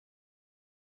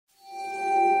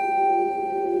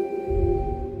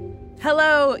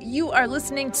Hello, you are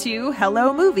listening to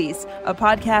Hello Movies, a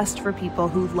podcast for people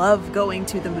who love going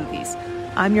to the movies.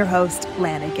 I'm your host,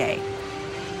 Lana Gay.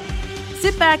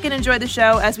 Sit back and enjoy the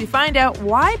show as we find out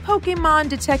why Pokemon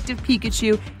Detective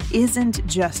Pikachu isn't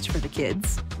just for the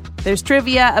kids. There's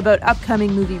trivia about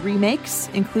upcoming movie remakes,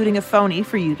 including a phony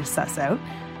for you to suss out.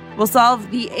 We'll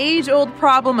solve the age-old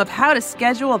problem of how to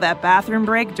schedule that bathroom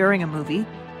break during a movie.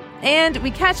 And we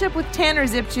catch up with Tanner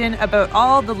Zipchin about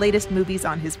all the latest movies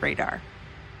on his radar.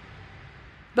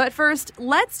 But first,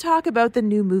 let's talk about the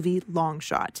new movie Long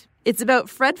Shot. It's about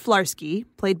Fred Flarsky,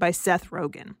 played by Seth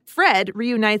Rogen. Fred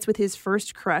reunites with his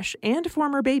first crush and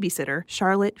former babysitter,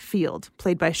 Charlotte Field,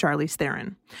 played by Charlize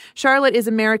Theron. Charlotte is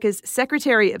America's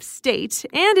Secretary of State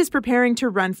and is preparing to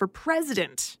run for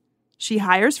president. She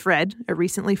hires Fred, a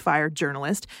recently fired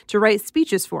journalist, to write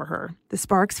speeches for her. The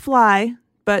sparks fly,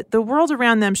 but the world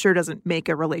around them sure doesn't make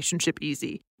a relationship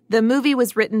easy. The movie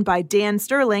was written by Dan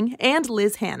Sterling and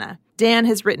Liz Hanna. Dan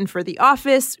has written for The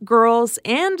Office, Girls,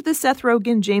 and the Seth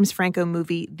Rogen-James Franco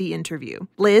movie, The Interview.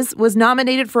 Liz was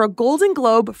nominated for a Golden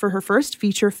Globe for her first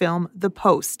feature film, The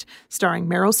Post, starring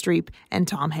Meryl Streep and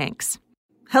Tom Hanks.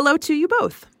 Hello to you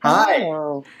both.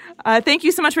 Hi. Thank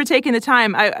you so much for taking the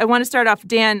time. I want to start off,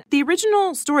 Dan, the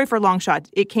original story for Long Shot,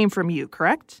 it came from you,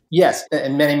 correct? Yes,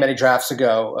 and many, many drafts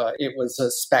ago, it was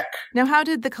a spec. Now, how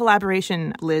did the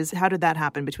collaboration, Liz, how did that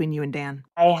happen between you and Dan?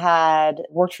 I had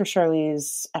worked for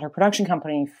Charlize at her production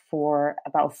company for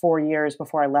about 4 years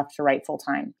before I left to write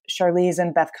full-time. Charlize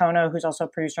and Beth Kono, who's also a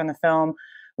producer on the film,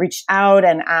 reached out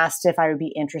and asked if I would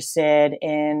be interested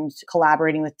in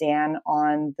collaborating with Dan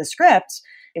on the script.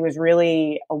 It was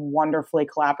really a wonderfully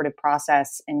collaborative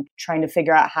process in trying to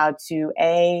figure out how to,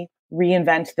 A,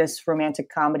 reinvent this romantic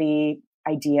comedy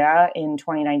idea in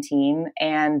 2019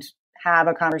 and have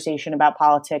a conversation about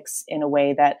politics in a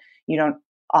way that you don't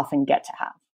often get to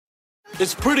have.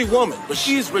 It's Pretty Woman, but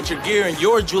she's Richard Gere and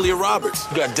you're Julia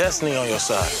Roberts. You got destiny on your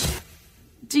side.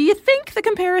 Do you think the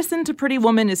comparison to Pretty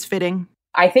Woman is fitting?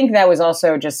 I think that was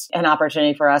also just an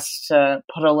opportunity for us to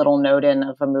put a little note in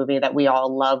of a movie that we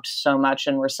all loved so much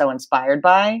and were so inspired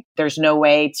by. There's no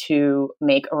way to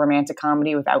make a romantic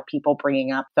comedy without people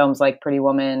bringing up films like Pretty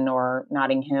Woman or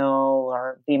Notting Hill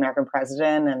or The American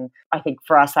President. And I think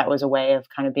for us, that was a way of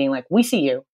kind of being like, we see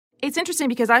you. It's interesting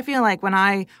because I feel like when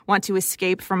I want to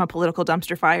escape from a political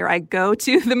dumpster fire, I go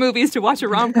to the movies to watch a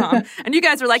rom-com. And you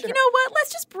guys are like, You know what?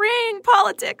 Let's just bring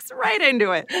politics right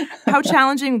into it. How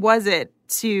challenging was it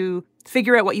to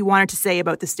figure out what you wanted to say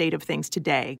about the state of things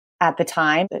today? At the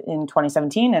time, in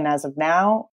 2017, and as of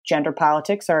now, gender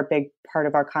politics are a big part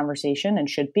of our conversation and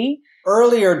should be.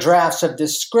 Earlier drafts of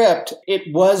this script, it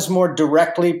was more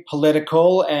directly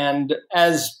political. And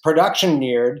as production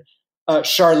neared,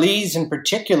 Charlize in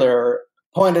particular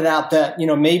pointed out that,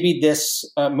 maybe this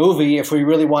movie, if we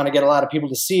really want to get a lot of people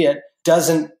to see it,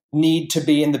 doesn't need to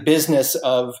be in the business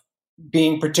of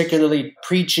being particularly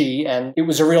preachy. And it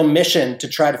was a real mission to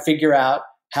try to figure out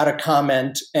how to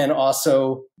comment and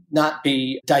also not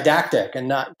be didactic and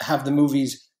not have the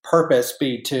movie's purpose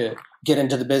be to get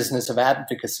into the business of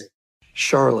advocacy.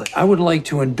 Charlotte, I would like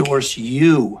to endorse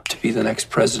you to be the next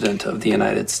president of the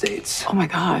United States. Oh my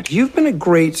God. You've been a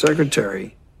great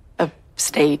secretary. Of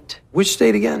state. Which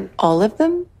state again? All of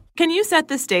them? Can you set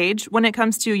the stage when it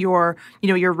comes to your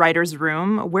writer's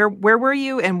room? Where were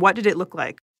you and what did it look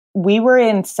like? We were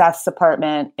in Seth's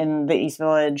apartment in the East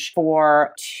Village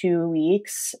for 2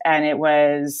 weeks, and it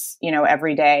was,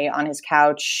 every day on his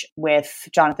couch with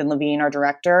Jonathan Levine, our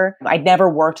director. I'd never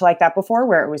worked like that before,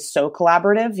 where it was so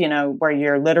collaborative, where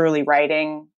you're literally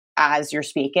writing as you're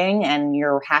speaking and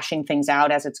you're hashing things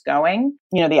out as it's going.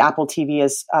 The Apple TV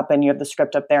is up and you have the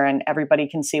script up there and everybody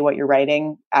can see what you're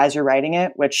writing as you're writing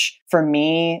it, which for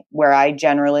me, where I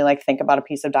generally think about a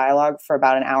piece of dialogue for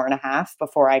about an hour and a half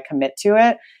before I commit to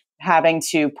it, having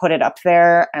to put it up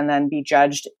there and then be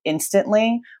judged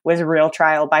instantly was a real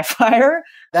trial by fire.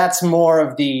 That's more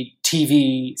of the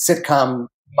TV sitcom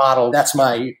model. That's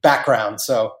my background.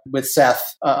 So with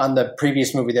Seth on the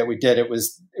previous movie that we did, it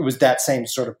was that same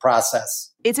sort of process.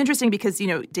 It's interesting because,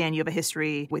 Dan, you have a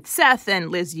history with Seth, and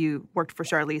Liz, you worked for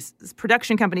Charlize's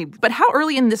production company. But how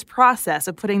early in this process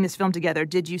of putting this film together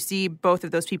did you see both of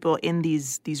those people in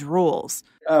these roles?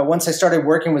 Once I started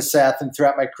working with Seth and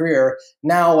throughout my career,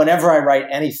 now whenever I write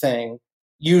anything,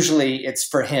 usually it's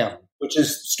for him, which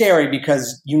is scary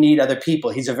because you need other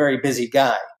people. He's a very busy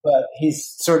guy, but he's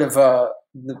sort of,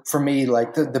 for me,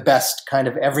 the best kind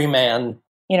of everyman.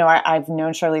 I've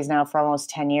known Charlize now for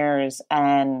almost 10 years,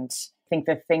 and I think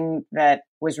the thing that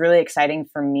was really exciting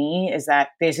for me is that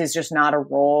this is just not a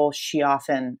role she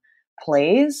often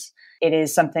plays. It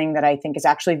is something that I think is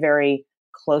actually very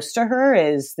close to her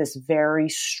is this very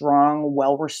strong,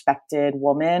 well-respected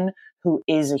woman who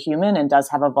is a human and does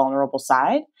have a vulnerable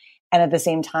side. And at the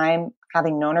same time,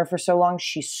 having known her for so long,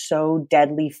 she's so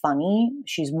deadly funny.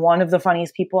 She's one of the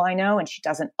funniest people I know, and she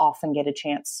doesn't often get a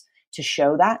chance to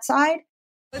show that side.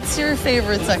 What's your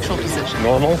favorite sexual position?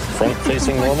 Normal?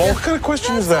 Front-facing normal? What kind of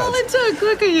question is that? All it took.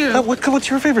 Look at you. What's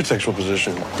your favorite sexual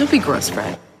position? Don't be gross,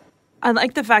 Fred. I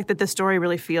like the fact that the story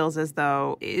really feels as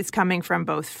though it's coming from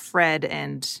both Fred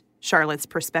and Charlotte's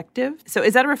perspective. So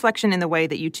is that a reflection in the way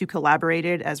that you two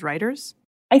collaborated as writers?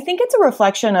 I think it's a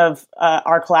reflection of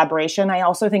our collaboration. I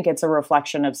also think it's a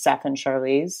reflection of Seth and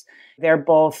Charlize. They're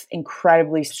both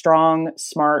incredibly strong,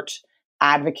 smart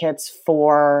advocates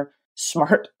for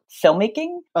smart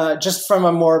filmmaking. Just from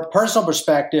a more personal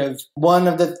perspective, one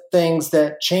of the things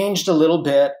that changed a little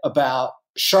bit about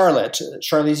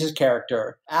Charlize's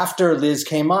character, after Liz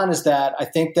came on, is that I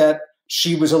think that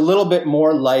she was a little bit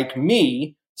more like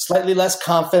me, slightly less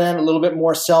confident, a little bit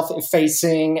more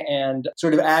self-effacing and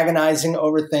sort of agonizing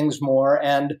over things more.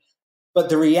 But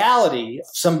the reality of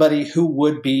somebody who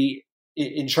would be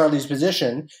in Charlize's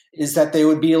position is that they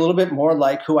would be a little bit more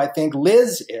like who I think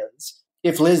Liz is.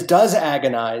 If Liz does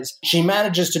agonize, she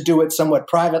manages to do it somewhat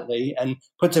privately and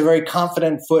puts a very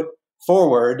confident foot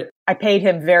forward. I paid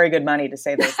him very good money to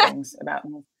say those things about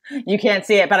me. You can't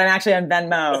see it, but I'm actually on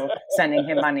Venmo sending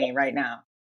him money right now.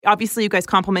 Obviously, you guys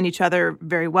complement each other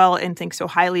very well and think so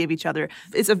highly of each other.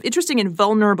 It's an interesting and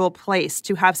vulnerable place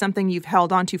to have something you've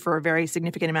held onto for a very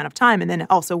significant amount of time and then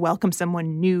also welcome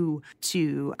someone new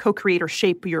to co-create or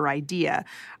shape your idea.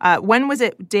 When was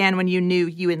it, Dan, when you knew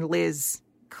you and Liz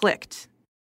clicked?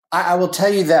 I will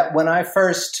tell you that when I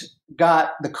first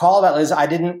got the call about Liz, I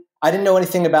didn't know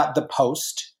anything about The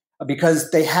Post because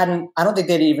I don't think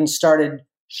they'd even started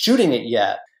shooting it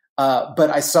yet. But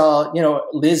I saw,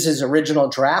 Liz's original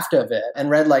draft of it and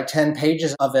read like 10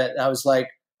 pages of it. And I was like,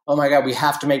 oh my God, we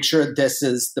have to make sure this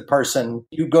is the person.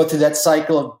 You go through that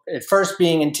cycle of at first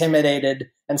being intimidated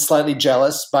and slightly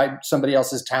jealous by somebody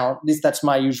else's talent. At least that's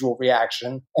my usual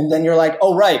reaction. And then you're like,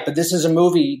 oh, right, but this is a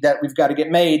movie that we've got to get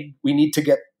made. We need to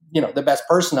get, the best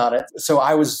person on it. So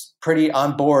I was pretty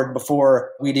on board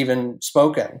before we'd even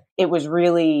spoken. It was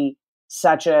really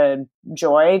such a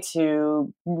joy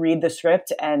to read the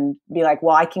script and be like,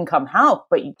 well, I can come help,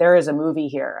 but there is a movie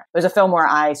here. It was a film where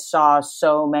I saw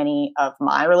so many of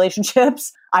my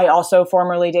relationships. I also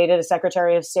formerly dated a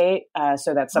Secretary of State.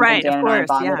 So that's something right, Dan and I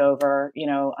bonded over,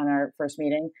 on our first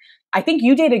meeting. I think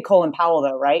you dated Colin Powell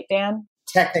though, right, Dan?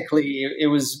 Technically, it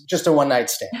was just a one-night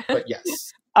stand, but yes.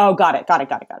 Oh, got it.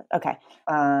 Okay.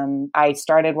 I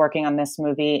started working on this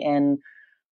movie in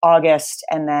August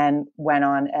and then went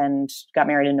on and got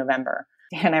married in November.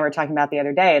 Dan and I were talking about the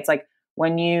other day. It's like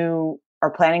when you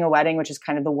are planning a wedding, which is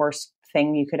kind of the worst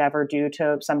thing you could ever do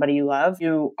to somebody you love,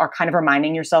 you are kind of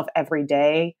reminding yourself every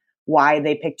day why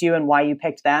they picked you and why you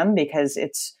picked them because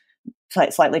it's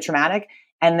slightly traumatic.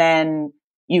 And then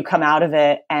you come out of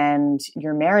it and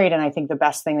you're married. And I think the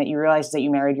best thing that you realize is that you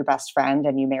married your best friend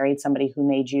and you married somebody who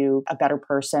made you a better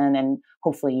person and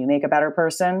hopefully you make a better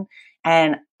person.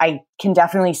 And I can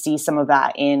definitely see some of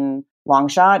that in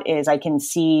Longshot is I can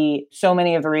see so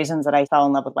many of the reasons that I fell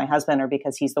in love with my husband are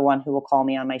because he's the one who will call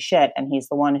me on my shit. And he's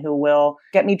the one who will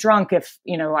get me drunk if,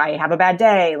 I have a bad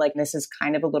day. Like this is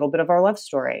kind of a little bit of our love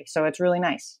story. So it's really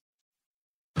nice.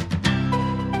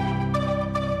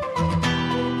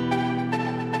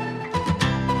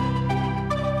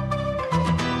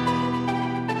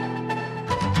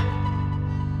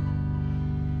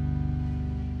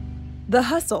 The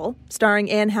Hustle,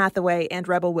 starring Anne Hathaway and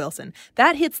Rebel Wilson,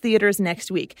 that hits theaters next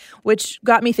week, which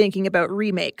got me thinking about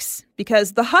remakes,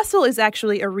 because The Hustle is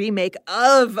actually a remake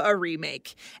of a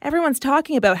remake. Everyone's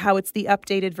talking about how it's the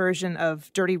updated version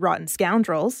of Dirty Rotten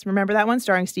Scoundrels. Remember that one,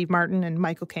 starring Steve Martin and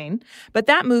Michael Caine? But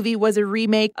that movie was a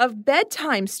remake of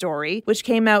Bedtime Story, which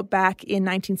came out back in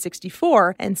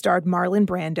 1964 and starred Marlon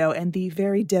Brando and the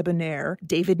very debonair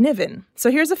David Niven. So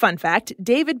here's a fun fact.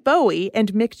 David Bowie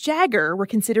and Mick Jagger were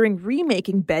considering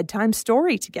remaking Bedtime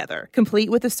Story together, complete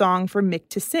with a song for Mick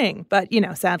to sing. But,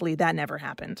 sadly, that never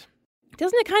happened.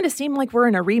 Doesn't it kind of seem like we're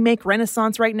in a remake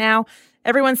renaissance right now?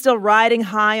 Everyone's still riding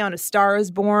high on A Star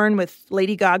is Born with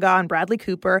Lady Gaga and Bradley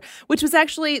Cooper, which was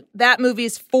actually that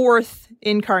movie's fourth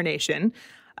incarnation.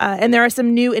 And there are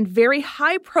some new and very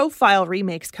high-profile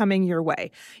remakes coming your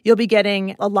way. You'll be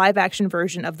getting a live-action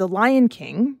version of The Lion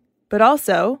King, but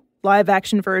also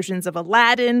live-action versions of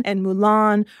Aladdin and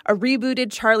Mulan, a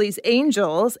rebooted Charlie's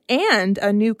Angels, and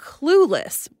a new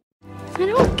Clueless. I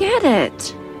don't get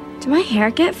it. Did my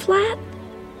hair get flat?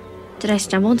 Did I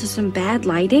stumble into some bad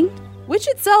lighting? Which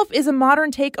itself is a modern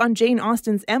take on Jane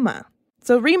Austen's Emma.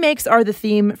 So remakes are the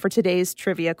theme for today's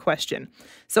trivia question.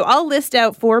 So I'll list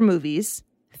out 4 movies.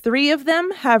 3 of them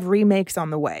have remakes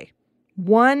on the way.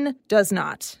 1 does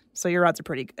not. So your odds are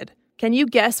pretty good. Can you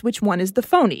guess which one is the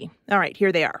phony? All right,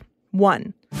 here they are.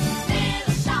 1,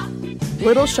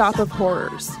 Little Shop of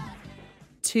Horrors.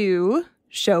 2,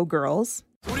 Showgirls.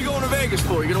 What are you going to Vegas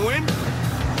for? You gonna win?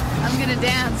 I'm gonna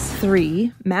dance.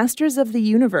 3, Masters of the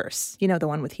Universe. You know, the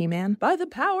one with He-Man? By the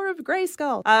power of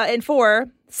Grayskull. And 4,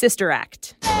 Sister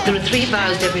Act. There are 3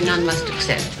 vows every nun must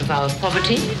accept. The vow of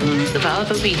poverty, the vow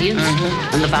of obedience,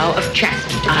 and the vow of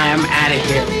chastity. I am out of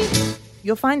here.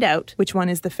 You'll find out which one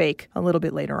is the fake a little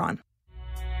bit later on.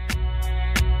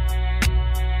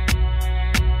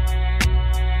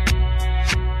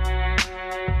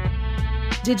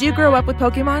 Did you grow up with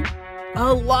Pokemon?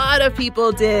 A lot of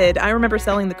people did. I remember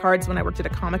selling the cards when I worked at a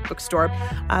comic book store.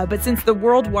 But since the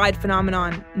worldwide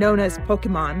phenomenon known as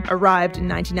Pokemon arrived in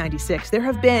 1996, there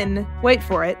have been, wait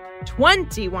for it,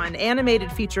 21 animated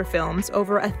feature films,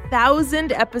 over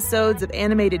 1,000 episodes of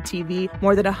animated TV,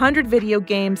 more than 100 video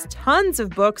games, tons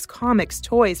of books, comics,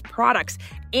 toys, products,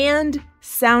 and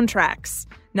soundtracks.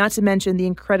 Not to mention the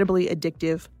incredibly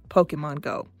addictive Pokemon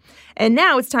Go. And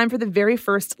now it's time for the very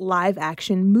first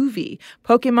live-action movie.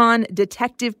 Pokemon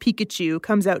Detective Pikachu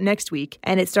comes out next week,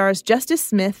 and it stars Justice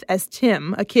Smith as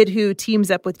Tim, a kid who teams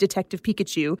up with Detective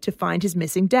Pikachu to find his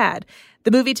missing dad.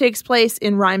 The movie takes place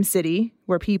in Rhyme City,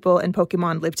 where people and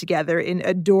Pokemon live together in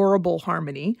adorable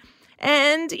harmony.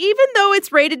 And even though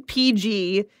it's rated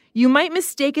PG, you might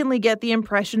mistakenly get the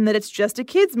impression that it's just a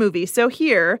kids' movie. So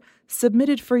here,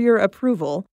 submitted for your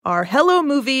approval, are Hello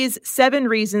Movies 7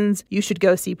 Reasons You Should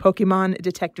Go See Pokemon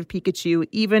Detective Pikachu,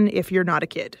 even if you're not a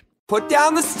kid. Put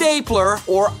down the stapler,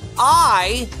 or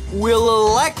I will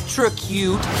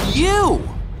electrocute you.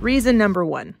 Reason number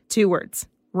 1, 2 words.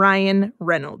 Ryan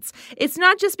Reynolds. It's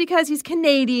not just because he's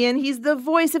Canadian, he's the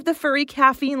voice of the furry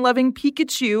caffeine-loving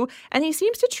Pikachu, and he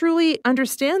seems to truly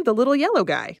understand the little yellow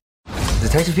guy.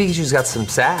 Detective Pikachu's got some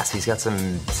sass. He's got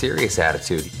some serious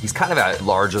attitude. He's kind of a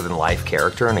larger-than-life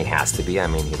character, and he has to be. I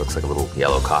mean, he looks like a little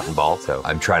yellow cotton ball, so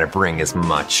I'm trying to bring as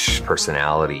much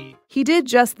personality. He did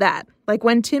just that, like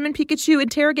when Tim and Pikachu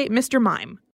interrogate Mr.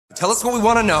 Mime. Tell us what we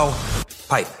want to know.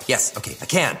 Pipe. Yes, okay, I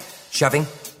can. Shoving,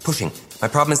 pushing. My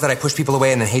problem is that I push people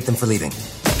away and then hate them for leaving.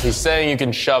 He's saying you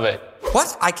can shove it.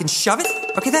 What? I can shove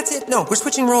it? Okay, that's it. No, we're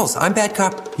switching roles. I'm bad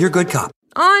cop, you're good cop.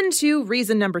 On to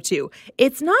reason number 2.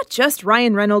 It's not just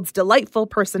Ryan Reynolds' delightful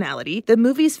personality. The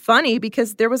movie's funny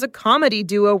because there was a comedy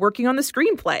duo working on the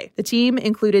screenplay. The team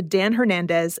included Dan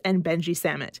Hernandez and Benji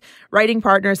Sammet, writing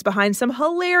partners behind some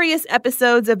hilarious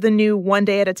episodes of the new One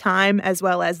Day at a Time, as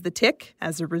well as The Tick.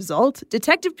 As a result,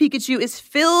 Detective Pikachu is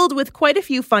filled with quite a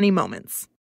few funny moments.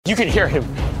 You can hear him,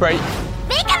 right?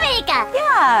 Pika Pika!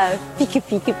 Yeah, Pika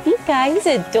Pika Pika, he's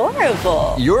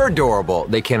adorable. You're adorable.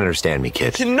 They can't understand me,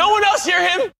 kid. Can no one else hear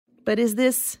him? But is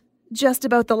this just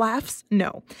about the laughs?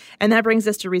 No. And that brings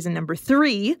us to reason number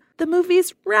 3. The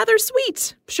movie's rather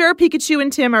sweet. Sure, Pikachu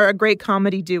and Tim are a great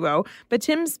comedy duo, but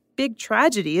Tim's big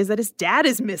tragedy is that his dad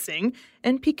is missing,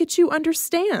 and Pikachu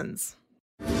understands.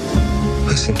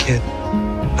 Listen, kid,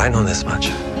 I know this much.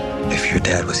 If your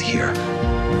dad was here,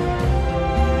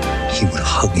 he would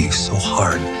hug you so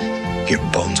hard, your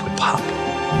bones would pop.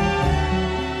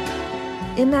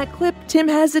 In that clip, Tim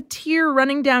has a tear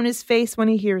running down his face when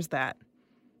he hears that.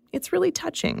 It's really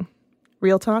touching.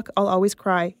 Real talk, I'll always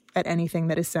cry at anything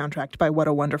that is soundtracked by What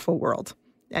a Wonderful World.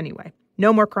 Anyway,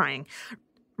 no more crying.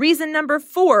 Reason number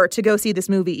 4 to go see this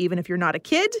movie, even if you're not a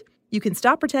kid, you can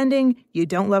stop pretending you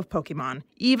don't love Pokemon,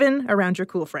 even around your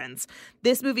cool friends.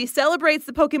 This movie celebrates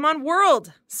the Pokemon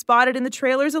world. Spotted in the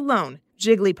trailers alone: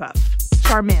 Jigglypuff,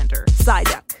 Charmander,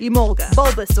 Psyduck, Emolga,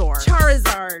 Bulbasaur,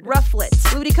 Charizard, Rufflet,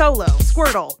 Ludicolo,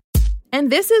 Squirtle. And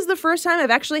this is the first time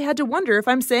I've actually had to wonder if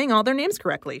I'm saying all their names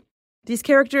correctly. These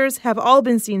characters have all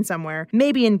been seen somewhere,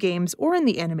 maybe in games or in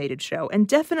the animated show, and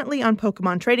definitely on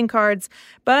Pokemon trading cards,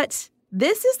 but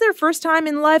this is their first time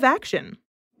in live action.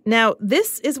 Now,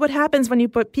 this is what happens when you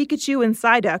put Pikachu and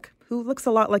Psyduck, who looks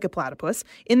a lot like a platypus,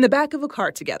 in the back of a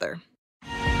car together.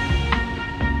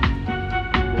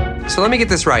 So let me get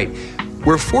this right.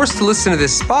 We're forced to listen to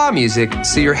this spa music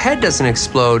so your head doesn't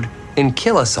explode and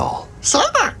kill us all.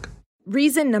 Psyduck!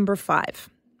 Reason number 5.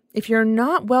 If you're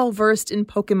not well-versed in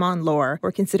Pokemon lore or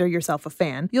consider yourself a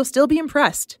fan, you'll still be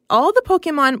impressed. All the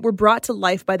Pokemon were brought to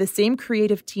life by the same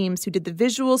creative teams who did the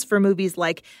visuals for movies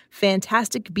like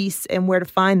Fantastic Beasts and Where to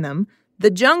Find Them, The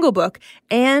Jungle Book,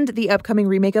 and the upcoming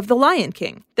remake of The Lion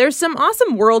King. There's some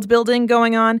awesome world building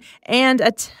going on and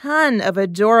a ton of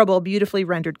adorable, beautifully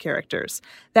rendered characters.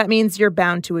 That means you're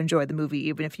bound to enjoy the movie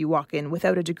even if you walk in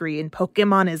without a degree in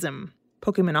Pokemonism.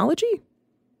 Pokemonology?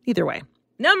 Either way.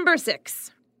 Number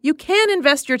 6. You can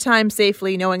invest your time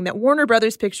safely knowing that Warner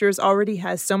Brothers Pictures already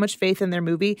has so much faith in their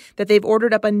movie that they've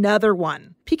ordered up another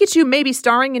one. Pikachu may be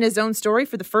starring in his own story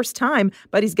for the first time,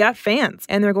 but he's got fans,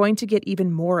 and they're going to get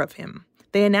even more of him.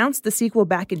 They announced the sequel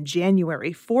back in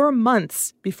January, 4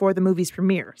 months before the movie's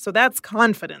premiere, so that's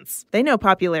confidence. They know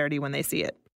popularity when they see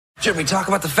it. Should we talk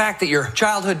about the fact that your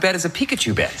childhood bed is a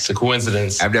Pikachu bed? It's a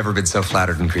coincidence. I've never been so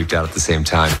flattered and creeped out at the same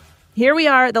time. Here we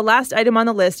are, the last item on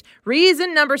the list.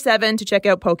 Reason number 7 to check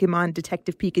out Pokemon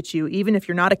Detective Pikachu, even if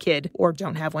you're not a kid or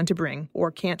don't have one to bring or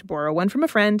can't borrow one from a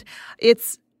friend.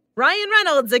 It's Ryan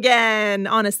Reynolds again.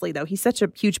 Honestly, though, he's such a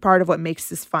huge part of what makes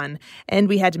this fun, and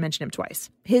we had to mention him twice.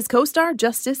 His co-star,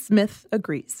 Justice Smith,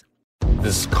 agrees.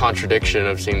 This contradiction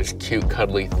of seeing this cute,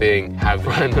 cuddly thing have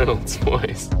Ryan Reynolds'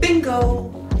 voice.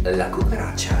 Bingo! La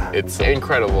cucaracha. It's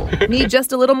incredible. Need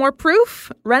just a little more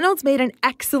proof? Reynolds made an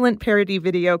excellent parody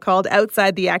video called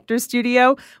Outside the Actor's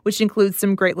Studio, which includes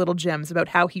some great little gems about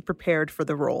how he prepared for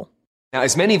the role. Now,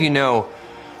 as many of you know,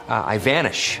 I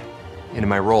vanish into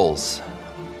my roles.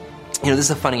 You know, this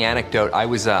is a funny anecdote. I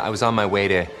was on my way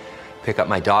to pick up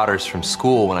my daughters from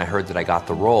school when I heard that I got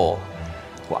the role.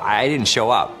 Well, I didn't show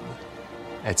up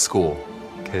at school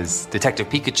because Detective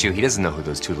Pikachu, he doesn't know who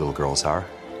those 2 little girls are.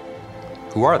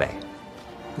 Who are they?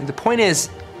 And the point is,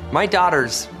 my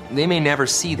daughters, they may never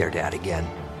see their dad again.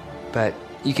 But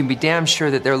you can be damn sure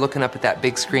that they're looking up at that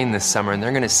big screen this summer and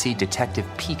they're going to see Detective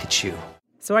Pikachu.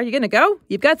 So are you going to go?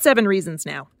 You've got 7 reasons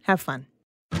now. Have fun.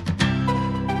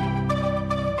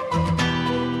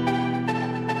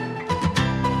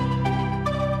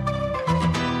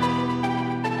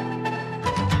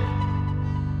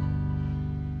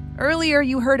 Earlier,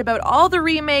 you heard about all the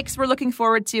remakes we're looking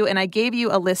forward to, and I gave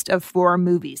you a list of 4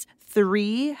 movies.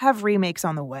 3 have remakes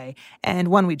on the way, and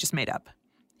 1 we just made up.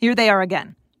 Here they are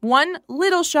again. 1,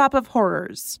 Little Shop of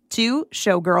Horrors. 2,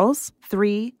 Showgirls.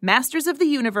 3, Masters of the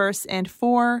Universe. And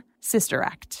 4, Sister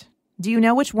Act. Do you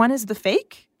know which one is the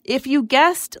fake? If you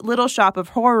guessed Little Shop of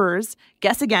Horrors,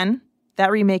 guess again. That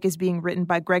remake is being written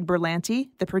by Greg Berlanti,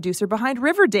 the producer behind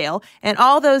Riverdale and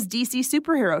all those DC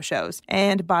superhero shows.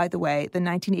 And by the way, the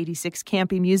 1986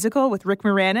 campy musical with Rick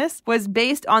Moranis was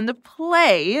based on the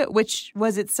play, which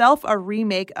was itself a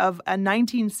remake of a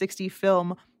 1960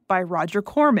 film by Roger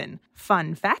Corman.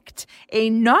 Fun fact, a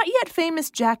not yet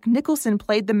famous Jack Nicholson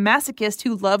played the masochist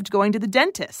who loved going to the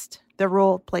dentist, the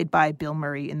role played by Bill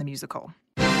Murray in the musical.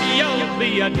 You'll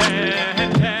be a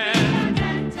dentist.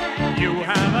 You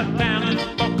have a talent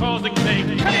for causing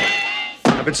things.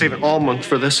 I've been saving all month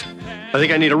for this. I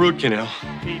think I need a root canal.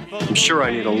 I'm sure I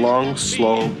need a long,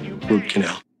 slow root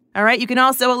canal. All right, you can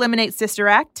also eliminate Sister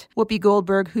Act. Whoopi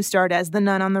Goldberg, who starred as the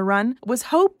nun on the run, was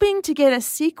hoping to get a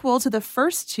sequel to the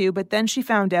first 2, but then she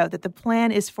found out that the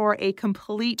plan is for a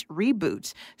complete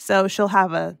reboot, so she'll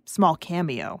have a small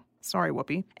cameo. Sorry,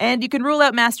 Whoopi. And you can rule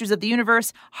out Masters of the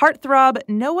Universe. Heartthrob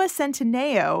Noah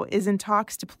Centineo is in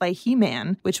talks to play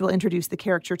He-Man, which will introduce the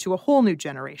character to a whole new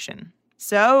generation.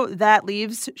 So that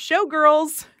leaves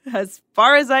Showgirls. As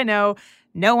far as I know,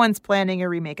 no one's planning a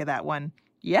remake of that one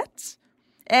yet.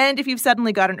 And if you've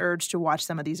suddenly got an urge to watch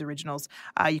some of these originals,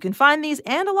 you can find these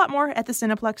and a lot more at the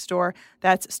Cineplex store.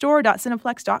 That's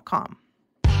store.cineplex.com.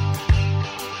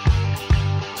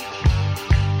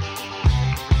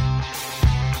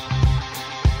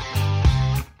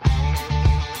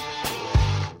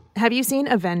 Have you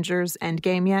seen Avengers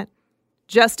Endgame yet?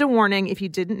 Just a warning, if you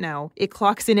didn't know, it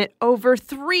clocks in at over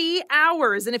 3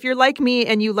 hours. And if you're like me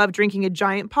and you love drinking a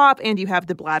giant pop and you have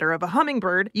the bladder of a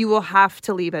hummingbird, you will have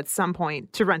to leave at some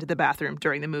point to run to the bathroom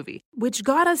during the movie. Which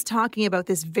got us talking about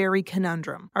this very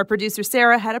conundrum. Our producer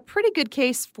Sarah had a pretty good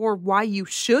case for why you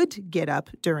should get up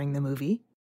during the movie.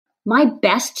 My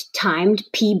best timed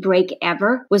pee break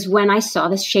ever was when I saw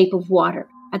The Shape of Water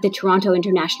at the Toronto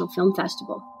International Film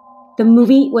Festival. The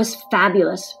movie was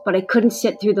fabulous, but I couldn't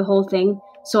sit through the whole thing,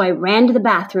 so I ran to the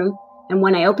bathroom, and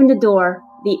when I opened the door,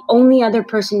 the only other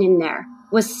person in there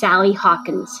was Sally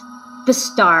Hawkins, the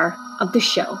star of the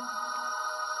show.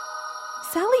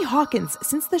 Sally Hawkins,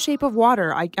 since The Shape of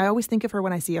Water, I always think of her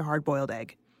when I see a hard-boiled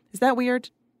egg. Is that weird?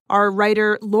 Our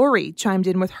writer Lori chimed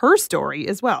in with her story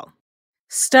as well.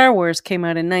 Star Wars came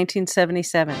out in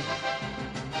 1977.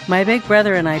 My big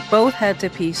brother and I both had to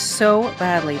pee so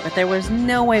badly, but there was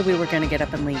no way we were going to get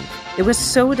up and leave. It was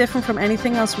so different from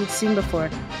anything else we'd seen before.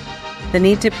 The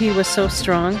need to pee was so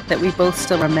strong that we both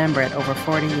still remember it over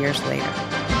 40 years later.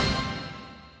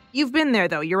 You've been there,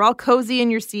 though. You're all cozy in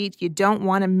your seat. You don't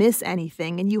want to miss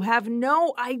anything, and you have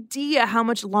no idea how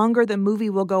much longer the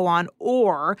movie will go on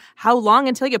or how long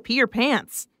until you pee your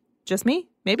pants. Just me?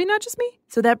 Maybe not just me.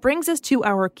 So that brings us to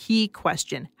our key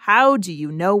question. How do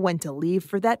you know when to leave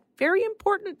for that very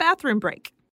important bathroom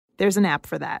break? There's an app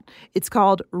for that. It's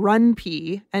called Run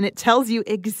Pee, and it tells you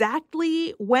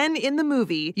exactly when in the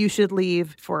movie you should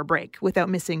leave for a break without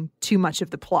missing too much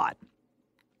of the plot.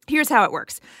 Here's how it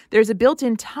works. There's a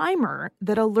built-in timer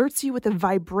that alerts you with a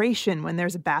vibration when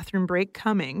there's a bathroom break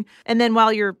coming. And then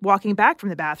while you're walking back from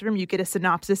the bathroom, you get a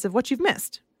synopsis of what you've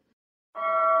missed.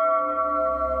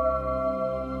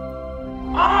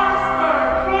 I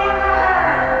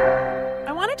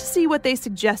wanted to see what they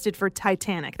suggested for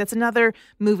Titanic. That's another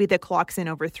movie that clocks in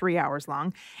over 3 hours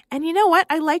long. And you know what?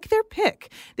 I like their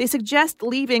pick. They suggest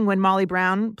leaving when Molly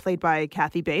Brown, played by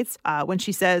Kathy Bates, when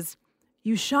she says,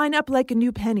 "You shine up like a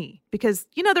new penny." Because,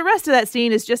 the rest of that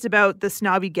scene is just about the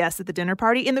snobby guests at the dinner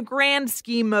party. In the grand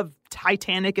scheme of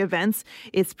Titanic events,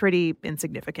 it's pretty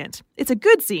insignificant. It's a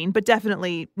good scene, but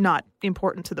definitely not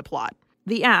important to the plot.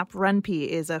 The app, Run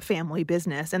Pee, is a family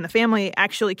business, and the family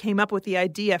actually came up with the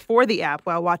idea for the app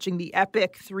while watching the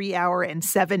epic 3-hour and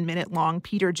 7-minute long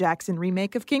Peter Jackson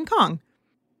remake of King Kong.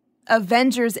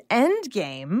 Avengers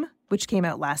Endgame, which came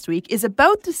out last week, is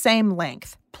about the same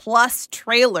length, plus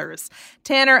trailers.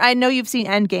 Tanner, I know you've seen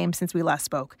Endgame since we last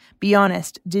spoke. Be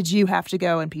honest, did you have to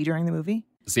go and pee during the movie?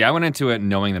 See, I went into it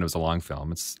knowing that it was a long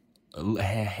film. It's a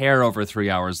hair over 3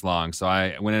 hours long. So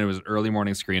I went in, it was early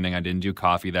morning screening. I didn't do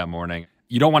coffee that morning.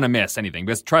 You don't want to miss anything.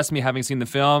 Because trust me, having seen the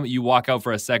film, you walk out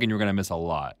for a second, you're going to miss a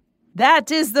lot.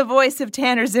 That is the voice of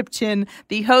Tanner Zipchin,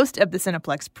 the host of the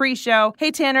Cineplex pre-show.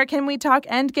 Hey, Tanner, can we talk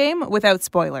Endgame without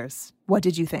spoilers? What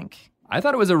did you think? I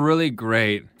thought it was a really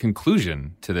great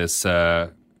conclusion to this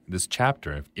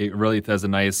chapter. It really does a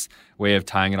nice way of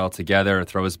tying it all together. It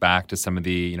throws back to some of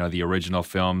the, the original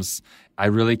films. I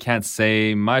really can't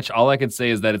say much. All I can say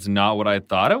is that it's not what I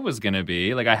thought it was going to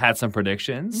be. Like, I had some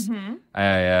predictions. Mm-hmm.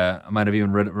 I might have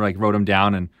even wrote them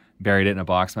down and buried it in a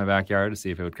box in my backyard to see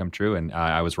if it would come true, and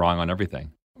I was wrong on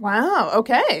everything. Wow,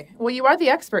 okay. Well, you are the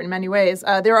expert in many ways.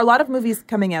 There are a lot of movies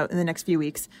coming out in the next few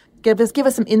weeks. Give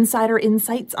us some insider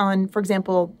insights on, for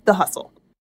example, The Hustle.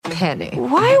 Penny,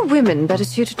 why are women better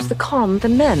suited to the con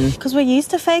than men? Because we're used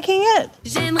to faking it.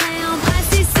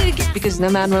 Because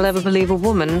no man will ever believe a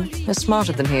woman is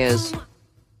smarter than he is.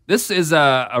 This is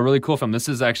a really cool film. This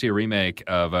is actually a remake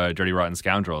of Dirty Rotten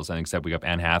Scoundrels, and except we got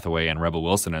Anne Hathaway and Rebel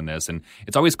Wilson in this. And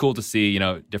it's always cool to see,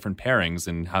 different pairings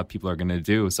and how people are going to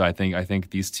do. So I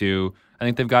think these two,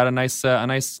 they've got a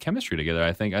nice chemistry together.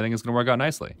 I think it's going to work out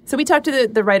nicely. So we talked to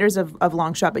the writers of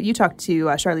Long Shot, but you talked to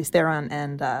Charlize Theron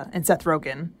and Seth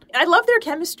Rogen. I love their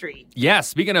chemistry. Yeah,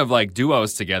 speaking of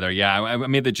duos together, I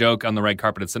made the joke on the red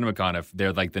carpet at CinemaCon if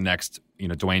they're like the next,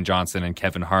 Dwayne Johnson and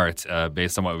Kevin Hart,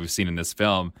 based on what we've seen in this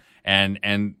film. And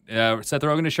Seth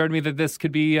Rogen assured me that this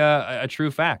could be a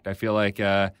true fact. I feel like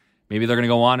maybe they're going to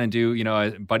go on and do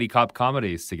buddy cop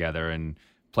comedies together and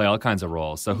play all kinds of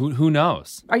roles. So who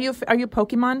knows? Are you a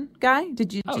Pokemon guy?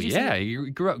 Did you yeah,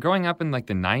 you growing up in the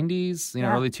 90s,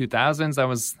 early 2000s, that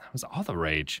was all the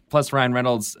rage. Plus Ryan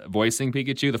Reynolds voicing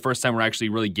Pikachu, the first time we're actually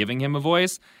really giving him a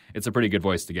voice, it's a pretty good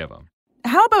voice to give him.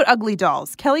 How about Ugly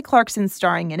Dolls? Kelly Clarkson's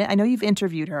starring in it. I know you've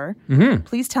interviewed her. Mm-hmm.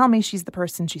 Please tell me she's the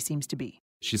person she seems to be.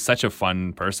 She's such a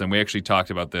fun person. We actually talked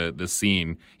about the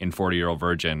scene in 40-Year-Old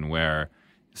Virgin where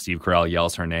Steve Carell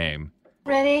yells her name.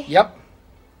 Ready? Yep.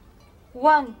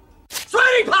 1.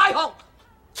 Sweetie pie hole!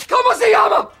 Como se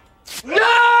llama?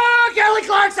 No, Kelly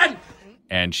Clarkson!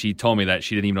 And she told me that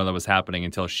she didn't even know that was happening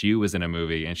until she was in a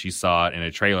movie and she saw it in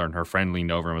a trailer and her friend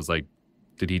leaned over and was like,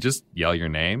 did he just yell your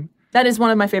name? That is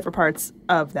one of my favorite parts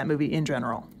of that movie in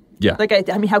general. Yeah.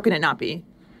 How can it not be?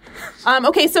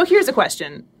 Okay, so here's a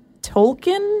question.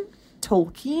 Tolkien?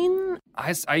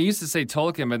 I used to say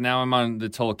Tolkien, but now I'm on the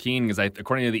Tolkien because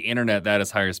according to the internet, that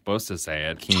is how you're supposed to say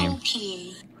it.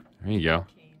 Tolkien. There you go.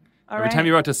 Every time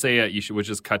you're about to say it, would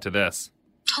just cut to this.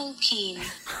 Tolkien.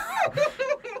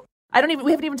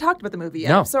 We haven't even talked about the movie yet.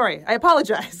 No. I'm sorry. I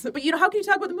apologize. But how can you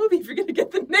talk about the movie if you're going to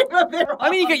get the name of it wrong? I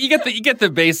mean, you get the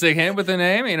basic hint with the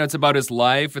name. It's about his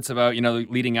life. It's about,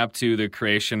 leading up to the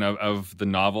creation of the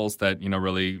novels that,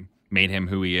 really made him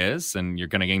who he is. And you're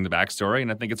kind of getting the backstory.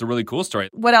 And I think it's a really cool story.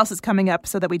 What else is coming up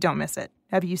so that we don't miss it?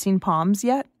 Have you seen Palms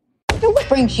yet? What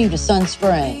brings you to Sun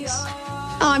Springs?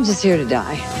 Oh, I'm just here to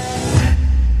die.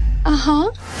 Uh-huh.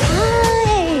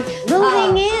 Hi.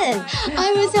 Moving in.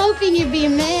 I was hoping you'd be a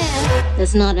man.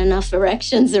 There's not enough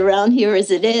erections around here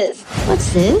as it is.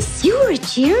 What's this? You were a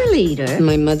cheerleader.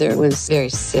 My mother was very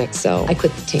sick, so I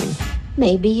quit the team.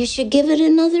 Maybe you should give it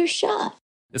another shot.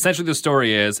 Essentially, the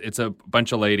story is it's a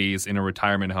bunch of ladies in a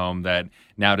retirement home that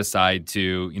now decide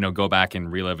to, go back and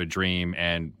relive a dream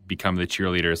and become the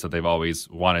cheerleaders that they've always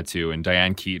wanted to. And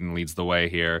Diane Keaton leads the way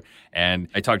here. And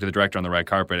I talked to the director on the red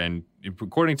carpet, and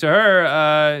according to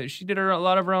her, she did a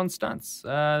lot of her own stunts.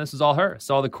 This is all her.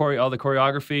 So all the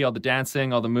choreography, all the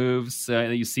dancing, all the moves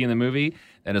that you see in the movie,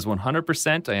 that is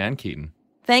 100% Diane Keaton.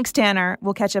 Thanks, Tanner.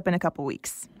 We'll catch up in a couple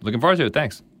weeks. Looking forward to it.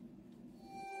 Thanks.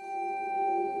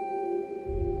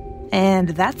 And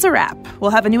that's a wrap.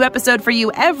 We'll have a new episode for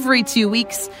you every 2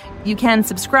 weeks. You can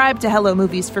subscribe to Hello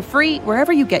Movies for free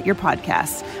wherever you get your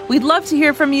podcasts. We'd love to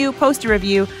hear from you. Post a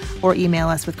review or email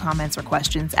us with comments or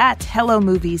questions at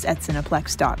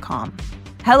hellomovies@cineplex.com.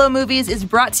 Hello Movies is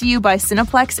brought to you by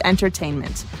Cineplex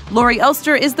Entertainment. Laurie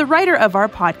Ulster is the writer of our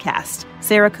podcast.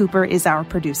 Sarah Cooper is our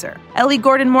producer. Ellie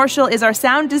Gordon-Marshall is our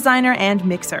sound designer and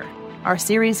mixer. Our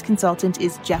series consultant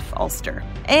is Jeff Ulster.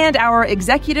 And our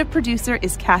executive producer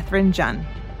is Catherine Junn.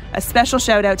 A special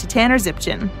shout out to Tanner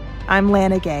Zipchin. I'm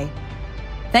Lana Gay.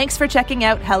 Thanks for checking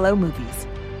out Hello Movies.